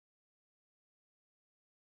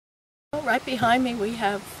Right behind me we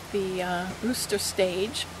have the rooster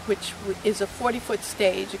stage, which is a 40-foot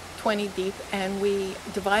stage, 20 deep, and we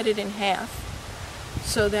divide it in half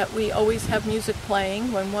so that we always have music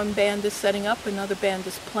playing. When one band is setting up, another band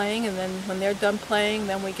is playing, and then when they're done playing,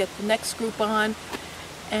 then we get the next group on,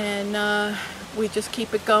 and we just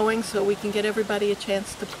keep it going so we can get everybody a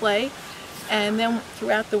chance to play. And then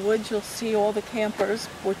throughout the woods you'll see all the campers,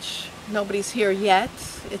 which nobody's here yet.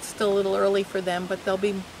 It's still a little early for them, but they'll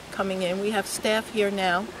be coming in. We have staff here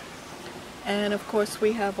now, and of course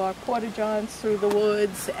we have our porta-johns through the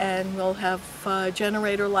woods, and we'll have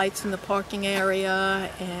generator lights in the parking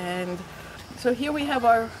area. And so here we have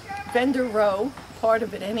our vendor row, part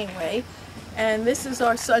of it anyway, and this is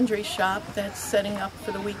our sundry shop that's setting up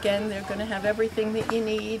for the weekend. They're going to have everything that you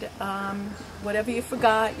need, whatever you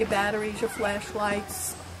forgot, your batteries, your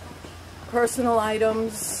flashlights, personal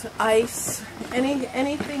items, ice,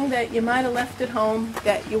 anything that you might have left at home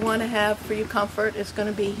that you want to have for your comfort is going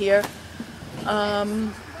to be here.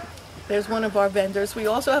 There's one of our vendors. We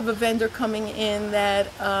also have a vendor coming in that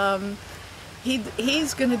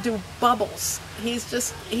he's going to do bubbles.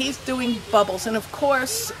 He's doing bubbles, and of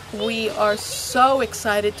course we are so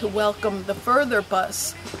excited to welcome the Further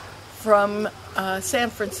bus from San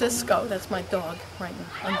Francisco. That's my dog right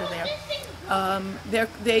under there.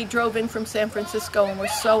 They drove in from San Francisco, and we're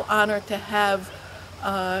so honored to have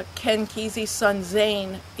Ken Kesey's son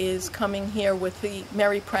Zane is coming here with the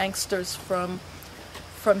Merry Pranksters from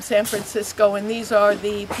San Francisco, and these are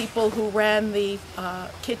the people who ran the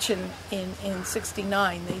kitchen in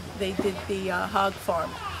 '69. They did the hog farm.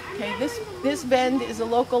 Okay, this vend is a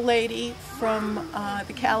local lady from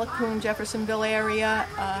the Callicoon, Jeffersonville area.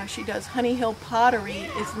 She does Honey Hill Pottery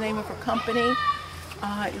is the name of her company.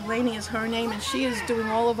 Eleni is her name, and she is doing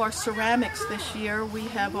all of our ceramics this year. We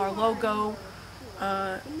have our logo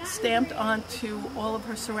stamped onto all of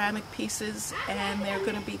her ceramic pieces, and they're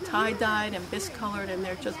going to be tie-dyed and bisque-colored, and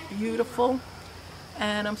they're just beautiful.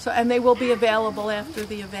 And they will be available after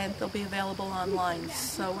the event. They'll be available online.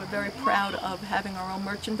 So we're very proud of having our own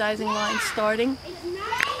merchandising line starting.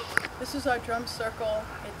 This is our drum circle.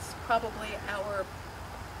 It's probably our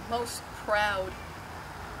most proud.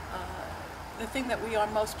 The thing that we are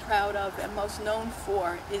most proud of and most known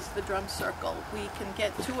for is the drum circle. We can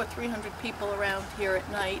get 200 or 300 people around here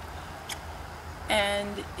at night,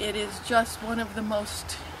 and it is just one of the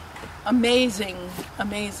most amazing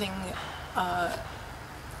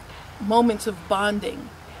moments of bonding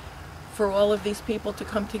for all of these people to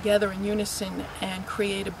come together in unison and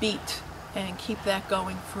create a beat and keep that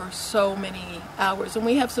going for so many hours. And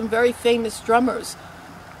we have some very famous drummers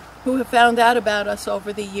who have found out about us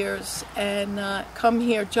over the years and come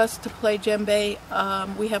here just to play djembe.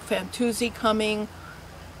 We have Fantuzzi coming,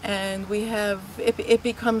 and we have it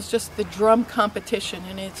becomes just the drum competition,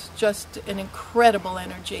 and it's just an incredible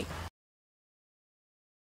energy.